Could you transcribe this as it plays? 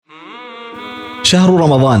شهر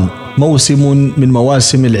رمضان موسم من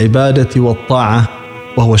مواسم العبادة والطاعة،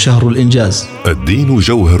 وهو شهر الإنجاز. الدين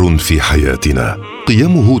جوهر في حياتنا،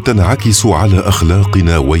 قيمه تنعكس على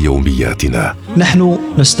أخلاقنا ويومياتنا. نحن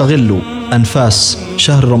نستغل أنفاس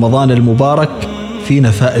شهر رمضان المبارك في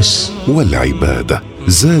نفائس، والعبادة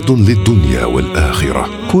زاد للدنيا والآخرة.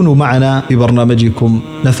 كونوا معنا في برنامجكم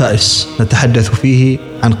نفائس، نتحدث فيه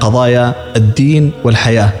عن قضايا الدين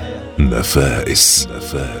والحياة. نفائس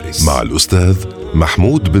مع الأستاذ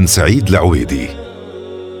محمود بن سعيد العويدي.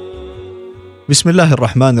 بسم الله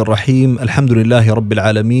الرحمن الرحيم، الحمد لله رب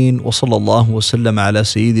العالمين، وصلى الله وسلم على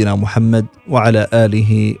سيدنا محمد وعلى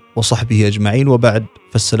آله وصحبه أجمعين، وبعد،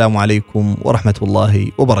 فالسلام عليكم ورحمة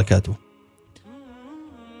الله وبركاته.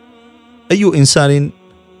 أي إنسان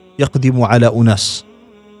يقدم على أناس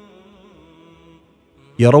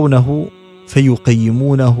يرونه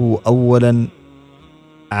فيقيمونه أولا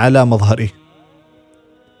على مظهره،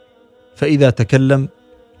 فإذا تكلم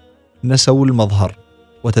نسوا المظهر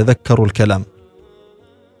وتذكروا الكلام،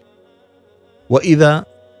 وإذا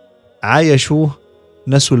عايشوه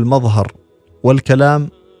نسوا المظهر والكلام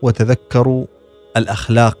وتذكروا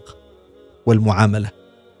الأخلاق والمعاملة.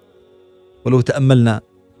 ولو تأملنا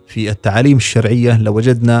في التعاليم الشرعية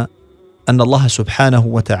لوجدنا أن الله سبحانه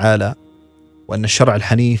وتعالى وأن الشرع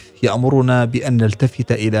الحنيف يأمرنا بأن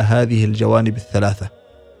نلتفت إلى هذه الجوانب الثلاثة.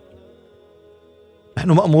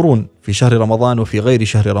 نحن مأمورون في شهر رمضان وفي غير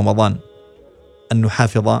شهر رمضان أن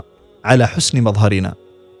نحافظ على حسن مظهرنا.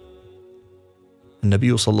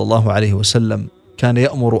 النبي صلى الله عليه وسلم كان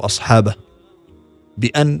يأمر أصحابه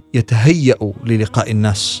بأن يتهيأوا للقاء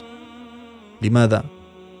الناس. لماذا؟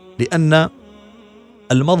 لأن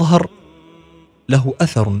المظهر له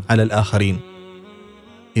أثر على الآخرين.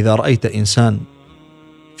 إذا رأيت إنسان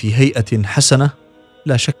في هيئة حسنة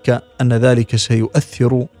لا شك أن ذلك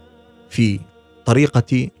سيؤثر في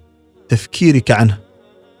طريقة تفكيرك عنه،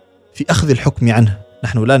 في أخذ الحكم عنه.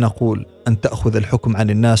 نحن لا نقول أن تأخذ الحكم عن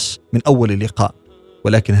الناس من أول اللقاء،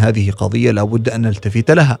 ولكن هذه قضية لا بد أن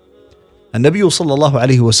نلتفت لها. النبي صلى الله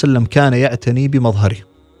عليه وسلم كان يعتني بمظهره،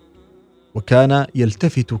 وكان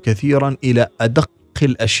يلتفت كثيرا إلى أدق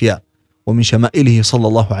الأشياء. ومن شمائله صلى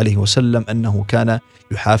الله عليه وسلم أنه كان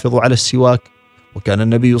يحافظ على السواك، وكان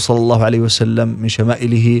النبي صلى الله عليه وسلم من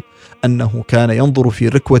شمائله أنه كان ينظر في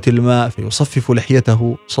ركوة الماء فيصفف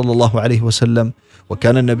لحيته صلى الله عليه وسلم.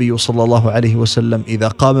 وكان النبي صلى الله عليه وسلم إذا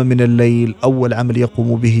قام من الليل أول عمل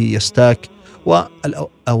يقوم به يستاك.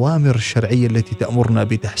 والأوامر الشرعية التي تأمرنا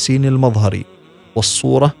بتحسين المظهر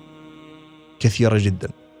والصورة كثيرة جدا،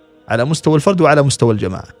 على مستوى الفرد وعلى مستوى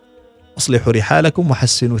الجماعة. أصلحوا رحالكم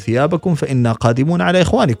وحسنوا ثيابكم فإنا قادمون على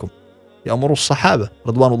إخوانكم، يأمر الصحابة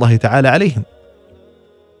رضوان الله تعالى عليهم.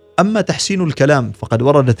 أما تحسين الكلام فقد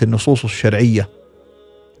وردت النصوص الشرعية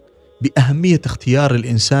بأهمية اختيار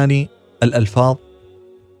الإنسان الألفاظ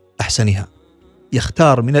أحسنها،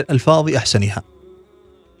 يختار من الألفاظ أحسنها،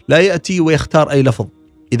 لا يأتي ويختار أي لفظ.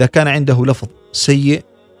 إذا كان عنده لفظ سيء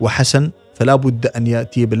وحسن فلا بد أن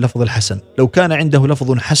يأتي باللفظ الحسن. لو كان عنده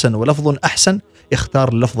لفظ حسن ولفظ أحسن اختار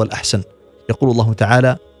اللفظ الأحسن. يقول الله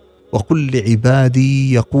تعالى: وقل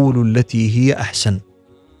لعبادي يقول التي هي أحسن.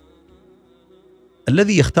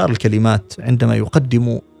 الذي يختار الكلمات عندما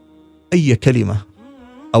يقدم أي كلمة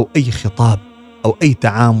أو أي خطاب أو أي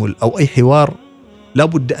تعامل أو أي حوار لا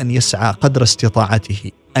بد أن يسعى قدر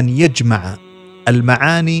استطاعته أن يجمع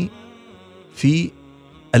المعاني في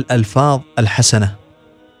الألفاظ الحسنة،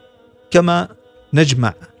 كما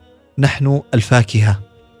نجمع نحن الفاكهة.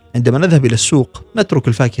 عندما نذهب إلى السوق نترك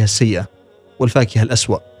الفاكهة السيئة والفاكهة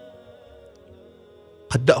الأسوأ،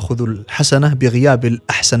 قد نأخذ الحسنة بغياب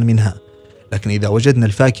الأحسن منها، لكن إذا وجدنا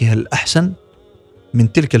الفاكهة الأحسن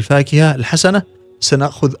من تلك الفاكهة الحسنة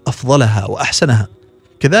سنأخذ أفضلها وأحسنها.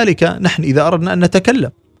 كذلك نحن إذا أردنا أن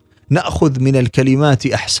نتكلم نأخذ من الكلمات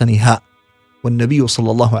أحسنها. والنبي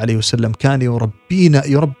صلى الله عليه وسلم كان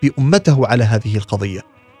يربي أمته على هذه القضية.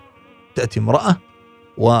 تأتي امرأة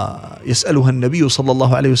ويسألها النبي صلى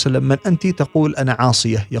الله عليه وسلم: من أنت؟ تقول: أنا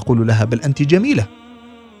عاصية. يقول لها: بل أنت جميلة.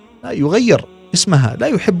 لا يغير اسمها، لا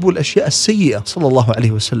يحب الأشياء السيئة صلى الله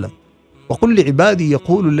عليه وسلم. وقل لعبادي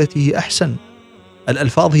يقول التي هي أحسن.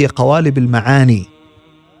 الألفاظ هي قوالب المعاني،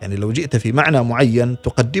 يعني لو جئت في معنى معين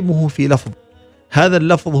تقدمه في لفظ، هذا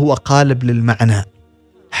اللفظ هو قالب للمعنى.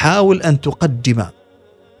 حاول أن تقدم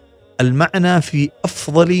المعنى في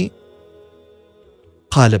أفضل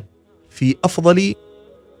قالب، في أفضل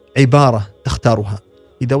عبارة تختارها.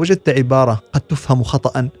 إذا وجدت عبارة قد تفهم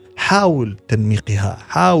خطأ حاول تنميقها،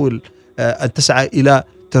 حاول أن تسعى إلى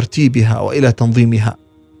ترتيبها وإلى تنظيمها.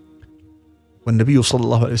 والنبي صلى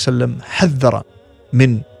الله عليه وسلم حذر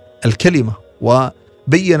من الكلمة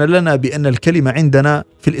وبين لنا بأن الكلمة عندنا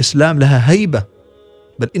في الإسلام لها هيبة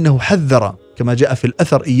بل إنه حذر كما جاء في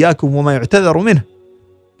الأثر: إياكم وما يعتذر منه.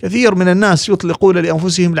 كثير من الناس يطلقون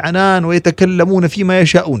لأنفسهم العنان ويتكلمون فيما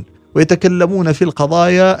يشاءون، ويتكلمون في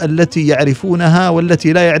القضايا التي يعرفونها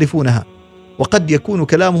والتي لا يعرفونها، وقد يكون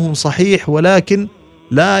كلامهم صحيح ولكن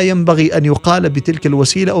لا ينبغي أن يقال بتلك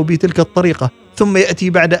الوسيلة أو بتلك الطريقة، ثم يأتي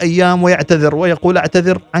بعد أيام ويعتذر ويقول: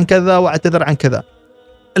 أعتذر عن كذا وأعتذر عن كذا.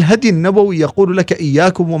 الهدي النبوي يقول لك: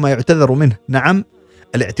 إياكم وما يعتذر منه. نعم،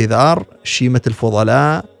 الاعتذار شيمة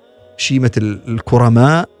الفضلاء، شيمة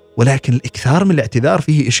الكرماء، ولكن الإكثار من الاعتذار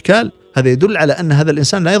فيه إشكال. هذا يدل على أن هذا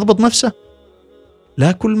الإنسان لا يضبط نفسه.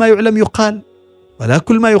 لا كل ما يعلم يقال، ولا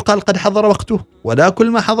كل ما يقال قد حضر وقته، ولا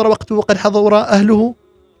كل ما حضر وقته قد حضر أهله.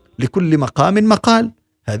 لكل مقام مقال.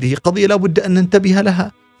 هذه قضية لا بد أن ننتبه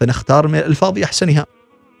لها، فنختار من الألفاظ أحسنها.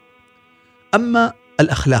 أما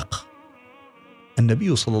الأخلاق،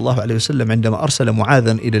 النبي صلى الله عليه وسلم عندما أرسل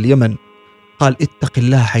معاذا إلى اليمن قال: اتق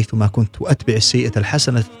الله حيثما كنت وأتبع السيئة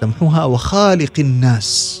الحسنة تمحوها وخالق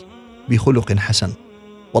الناس بخلق حسن.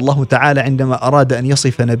 والله تعالى عندما أراد أن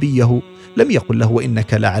يصف نبيه لم يقل له: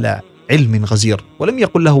 وإنك لعلى علم غزير، ولم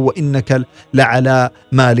يقل له: وإنك لعلى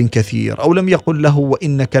مال كثير، أو لم يقل له: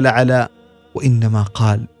 وإنك لعلى، وإنما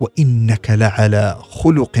قال: وإنك لعلى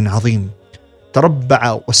خلق عظيم.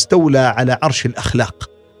 تربع واستولى على عرش الأخلاق،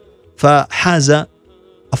 فحاز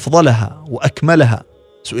أفضلها وأكملها.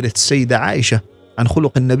 سئلت السيدة عائشة عن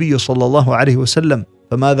خلق النبي صلى الله عليه وسلم،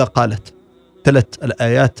 فماذا قالت؟ تلت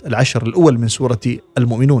الآيات 10 الأول من سورة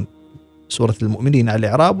المؤمنون، سورة المؤمنين على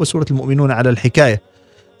الإعراب وسورة المؤمنون على الحكاية.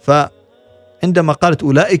 فعندما قالت: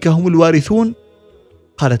 أولئك هم الوارثون،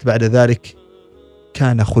 قالت بعد ذلك: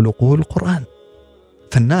 كان خلقه القرآن.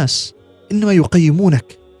 فالناس إنما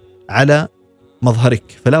يقيمونك على مظهرك،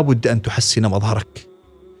 فلا بد أن تحسن مظهرك.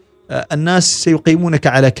 الناس سيقيمونك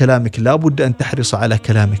على كلامك، لا بد أن تحرص على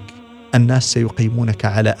كلامك. الناس سيقيمونك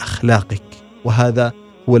على أخلاقك، وهذا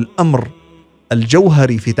هو الأمر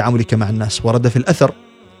الجوهري في تعاملك مع الناس. ورد في الأثر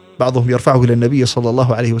بعضهم يرفعه إلى النبي صلى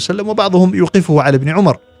الله عليه وسلم، وبعضهم يوقفه على ابن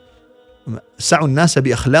عمر: سعوا الناس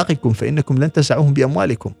بأخلاقكم فإنكم لن تسعوهم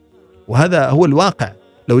بأموالكم. وهذا هو الواقع.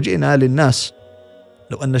 لو جئنا للناس،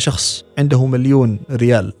 لو أن شخص عنده 1,000,000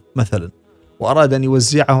 ريال مثلا وأراد أن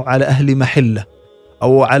يوزعه على أهل محلة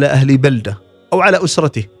أو على أهل بلدة أو على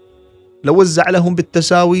أسرته، لو وزع لهم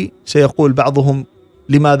بالتساوي سيقول بعضهم: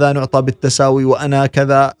 لماذا نعطى بالتساوي وأنا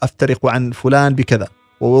كذا أفترق عن فلان بكذا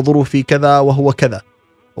وظروفي كذا وهو كذا.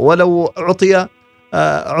 ولو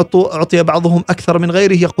أعطي بعضهم أكثر من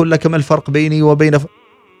غيره يقول لك: ما الفرق بيني وبين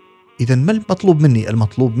إذن ما المطلوب مني؟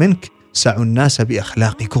 المطلوب منك: سعوا الناس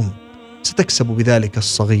بأخلاقكم. ستكسب بذلك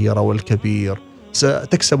الصغير والكبير،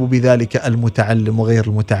 ستكسب بذلك المتعلم وغير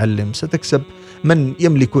المتعلم، ستكسب من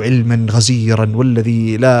يملك علما غزيرا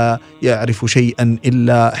والذي لا يعرف شيئا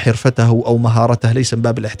إلا حرفته أو مهارته، ليس من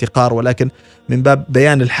باب الاحتقار ولكن من باب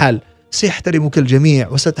بيان الحال. سيحترمك الجميع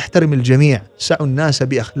وستحترم الجميع. سعوا الناس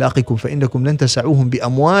بأخلاقكم فإنكم لن تسعوهم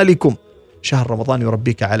بأموالكم. شهر رمضان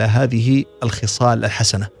يربيك على هذه الخصال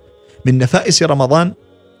الحسنة. من نفائس رمضان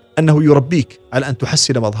أنه يربيك على أن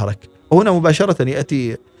تحسن مظهرك. وهنا مباشرة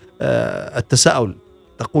يأتي التساؤل،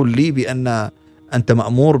 تقول لي بأن أنت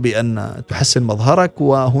مأمور بأن تحسن مظهرك،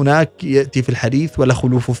 وهناك يأتي في الحديث: ولا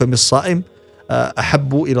خلوف فم الصائم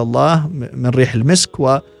أحب إلى الله من ريح المسك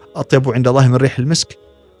وأطيب عند الله من ريح المسك.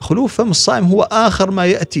 خلوف فم الصائم هو آخر ما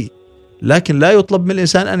يأتي، لكن لا يطلب من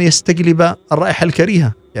الإنسان أن يستجلب الرائحة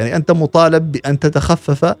الكريهة. يعني أنت مطالب بأن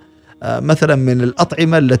تتخفف مثلا من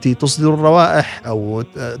الأطعمة التي تصدر الروائح أو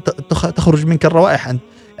تخرج منك الروائح.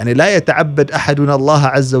 يعني لا يتعبد أحدنا الله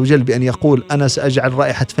عز وجل بأن يقول: أنا سأجعل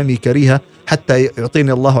رائحة فمي كريهة حتى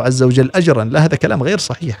يعطيني الله عز وجل أجرا. لا، هذا كلام غير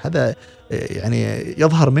صحيح. هذا يعني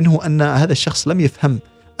يظهر منه أن هذا الشخص لم يفهم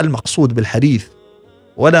المقصود بالحديث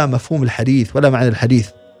ولا مفهوم الحديث ولا معنى الحديث.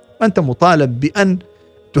 وأنت مطالب بأن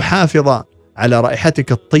تحافظ على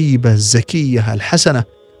رائحتك الطيبة الزكية الحسنة.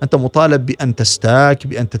 أنت مطالب بأن تستاك،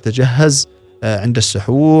 بأن تتجهز عند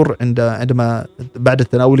السحور، عندما بعد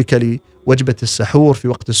تناولك لوجبة السحور في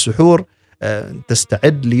وقت السحور،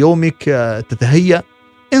 تستعد ليومك، تتهيأ.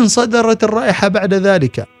 إن صدرت الرائحة بعد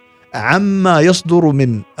ذلك عما يصدر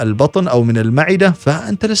من البطن أو من المعدة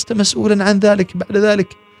فأنت لست مسؤولا عن ذلك. بعد ذلك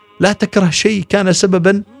لا تكره شيء كان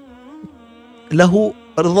سببا له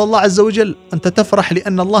رضا الله عز وجل. أنت تفرح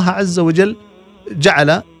لأن الله عز وجل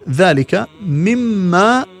جعل ذلك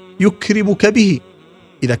مما يكرمك به.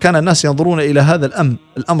 إذا كان الناس ينظرون إلى هذا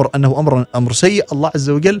الأمر أنه أمر سيء، الله عز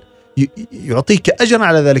وجل يعطيك أجرا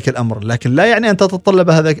على ذلك الأمر، لكن لا يعني أن تتطلب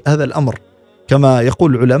هذا الأمر. كما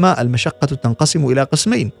يقول العلماء: المشقة تنقسم إلى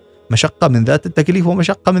قسمين: مشقة من ذات التكليف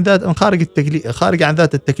ومشقة من خارج عن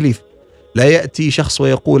ذات التكليف. لا يأتي شخص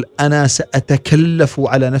ويقول: أنا سأتكلف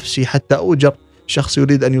على نفسي حتى أؤجر. شخص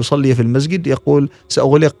يريد أن يصلي في المسجد يقول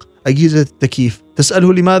سأغلق أجهزة التكييف،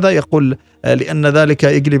 تسأله لماذا؟ يقول لأن ذلك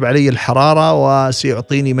يقلب علي الحرارة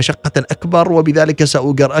وسيعطيني مشقة أكبر وبذلك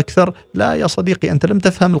سأؤجر أكثر. لا يا صديقي، أنت لم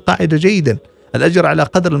تفهم القاعدة جيدا. الأجر على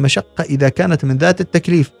قدر المشقة إذا كانت من ذات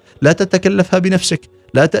التكليف، لا تتكلفها بنفسك،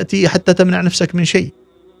 لا تأتي حتى تمنع نفسك من شيء.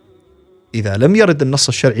 إذا لم يرد النص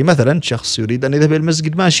الشرعي، مثلا شخص يريد أن يذهب إلى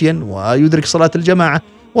المسجد ماشيا ويدرك صلاة الجماعة،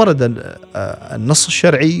 ورد النص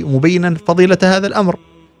الشرعي مبينا فضيلة هذا الأمر،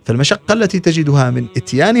 فالمشقة التي تجدها من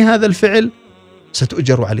إتيان هذا الفعل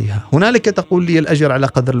ستؤجر عليها. هنالك تقول لي الأجر على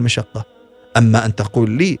قدر المشقة. أما أن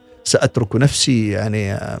تقول لي سأترك نفسي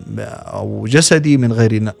يعني أو جسدي من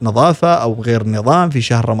غير نظافة أو غير نظام في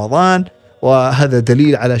شهر رمضان، وهذا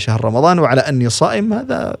دليل على شهر رمضان وعلى أني صائم،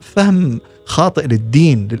 هذا فهم خاطئ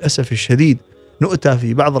للدين للأسف الشديد. نؤتى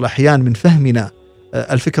في بعض الأحيان من فهمنا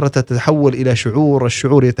الفكرة تتحول إلى شعور،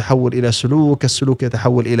 الشعور يتحول إلى سلوك، السلوك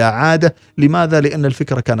يتحول إلى عادة. لماذا؟ لأن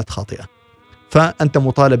الفكرة كانت خاطئة. فأنت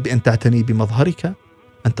مطالب بأن تعتني بمظهرك،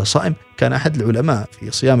 أنت صائم. كان أحد العلماء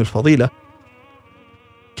في صيام الفضيلة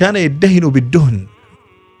كان يدهن بالدهن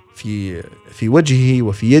في وجهه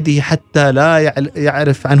وفي يده حتى لا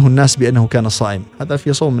يعرف عنه الناس بأنه كان صائم. هذا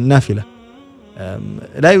في صوم النافلة،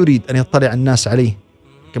 لا يريد أن يطلع الناس عليه.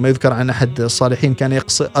 كما يذكر عن أحد الصالحين كان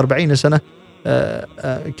يقصر 40 سنة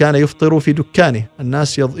كان يفطر في دكانه،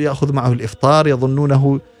 الناس يأخذ معه الإفطار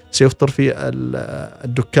يظنونه سيفطر في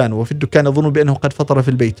الدكان، وفي الدكان يظنون بأنه قد فطر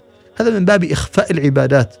في البيت. هذا من باب إخفاء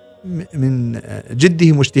العبادات من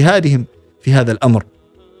جدهم واجتهادهم في هذا الأمر.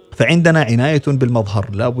 فعندنا عناية بالمظهر،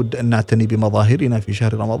 لا بد أن نعتني بمظاهرنا في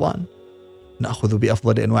شهر رمضان، نأخذ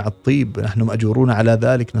بأفضل أنواع الطيب، نحن مأجورون على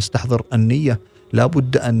ذلك، نستحضر النية، لا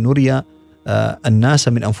بد أن نري الناس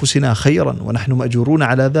من أنفسنا خيرا ونحن مأجورون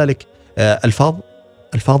على ذلك.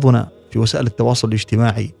 ألفاظنا في وسائل التواصل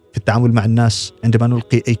الاجتماعي في التعامل مع الناس، عندما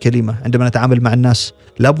نلقي أي كلمة، عندما نتعامل مع الناس،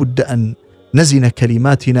 لا بد أن نزن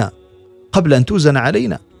كلماتنا قبل أن توزن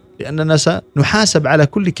علينا، لأننا سنحاسب على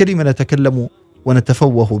كل كلمة نتكلم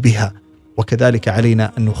ونتفوه بها. وكذلك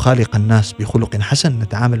علينا أن نخالق الناس بخلق حسن،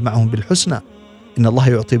 نتعامل معهم بالحسنى. إن الله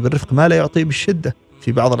يعطي بالرفق ما لا يعطي بالشدة.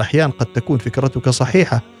 في بعض الأحيان قد تكون فكرتك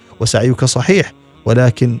صحيحة وسعيك صحيح،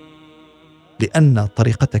 ولكن لأن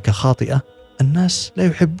طريقتك خاطئة الناس لا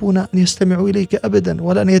يحبون أن يستمعوا إليك أبدا،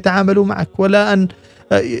 ولا أن يتعاملوا معك، ولا أن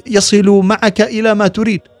يصلوا معك إلى ما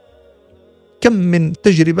تريد. كم من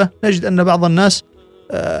تجربة نجد أن بعض الناس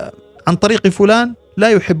عن طريق فلان لا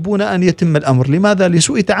يحبون أن يتم الأمر. لماذا؟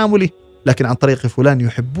 لسوء تعامله. لكن عن طريق فلان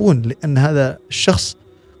يحبون، لأن هذا الشخص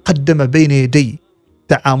قدم بين يدي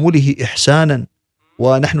تعامله إحسانا،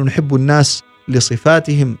 ونحن نحب الناس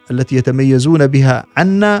لصفاتهم التي يتميزون بها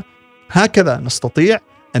عنا. هكذا نستطيع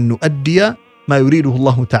أن نؤدي ما يريده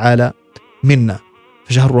الله تعالى منا.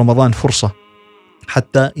 فشهر رمضان فرصة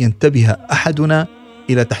حتى ينتبه أحدنا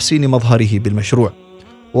إلى تحسين مظهره بالمشروع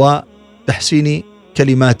وتحسين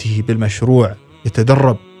كلماته بالمشروع،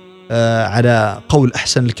 يتدرب على قول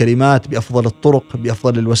أحسن الكلمات بأفضل الطرق،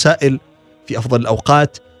 بأفضل الوسائل، في أفضل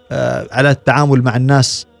الأوقات، على التعامل مع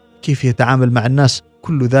الناس، كيف يتعامل مع الناس.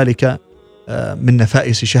 كل ذلك من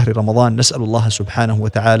نفائس شهر رمضان. نسأل الله سبحانه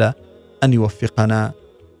وتعالى أن يوفقنا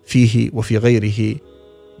فيه وفي غيره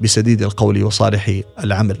بسديد القول وصالح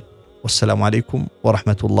العمل. والسلام عليكم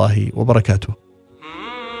ورحمة الله وبركاته.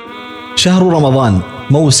 شهر رمضان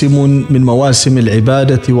موسم من مواسم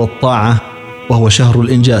العبادة والطاعة، وهو شهر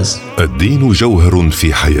الإنجاز. الدين جوهر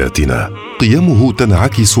في حياتنا، قيمه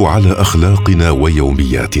تنعكس على أخلاقنا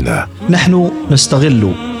ويومياتنا. نحن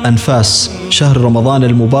نستغل أنفاس شهر رمضان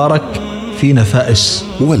المبارك في نفائس،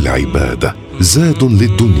 والعبادة زاد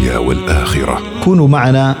للدنيا والآخرة. كونوا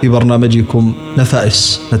معنا في برنامجكم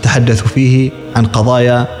نفائس، نتحدث فيه عن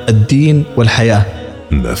قضايا الدين والحياة.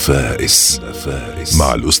 نفائس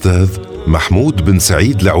مع الأستاذ محمود بن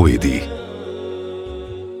سعيد العويدي.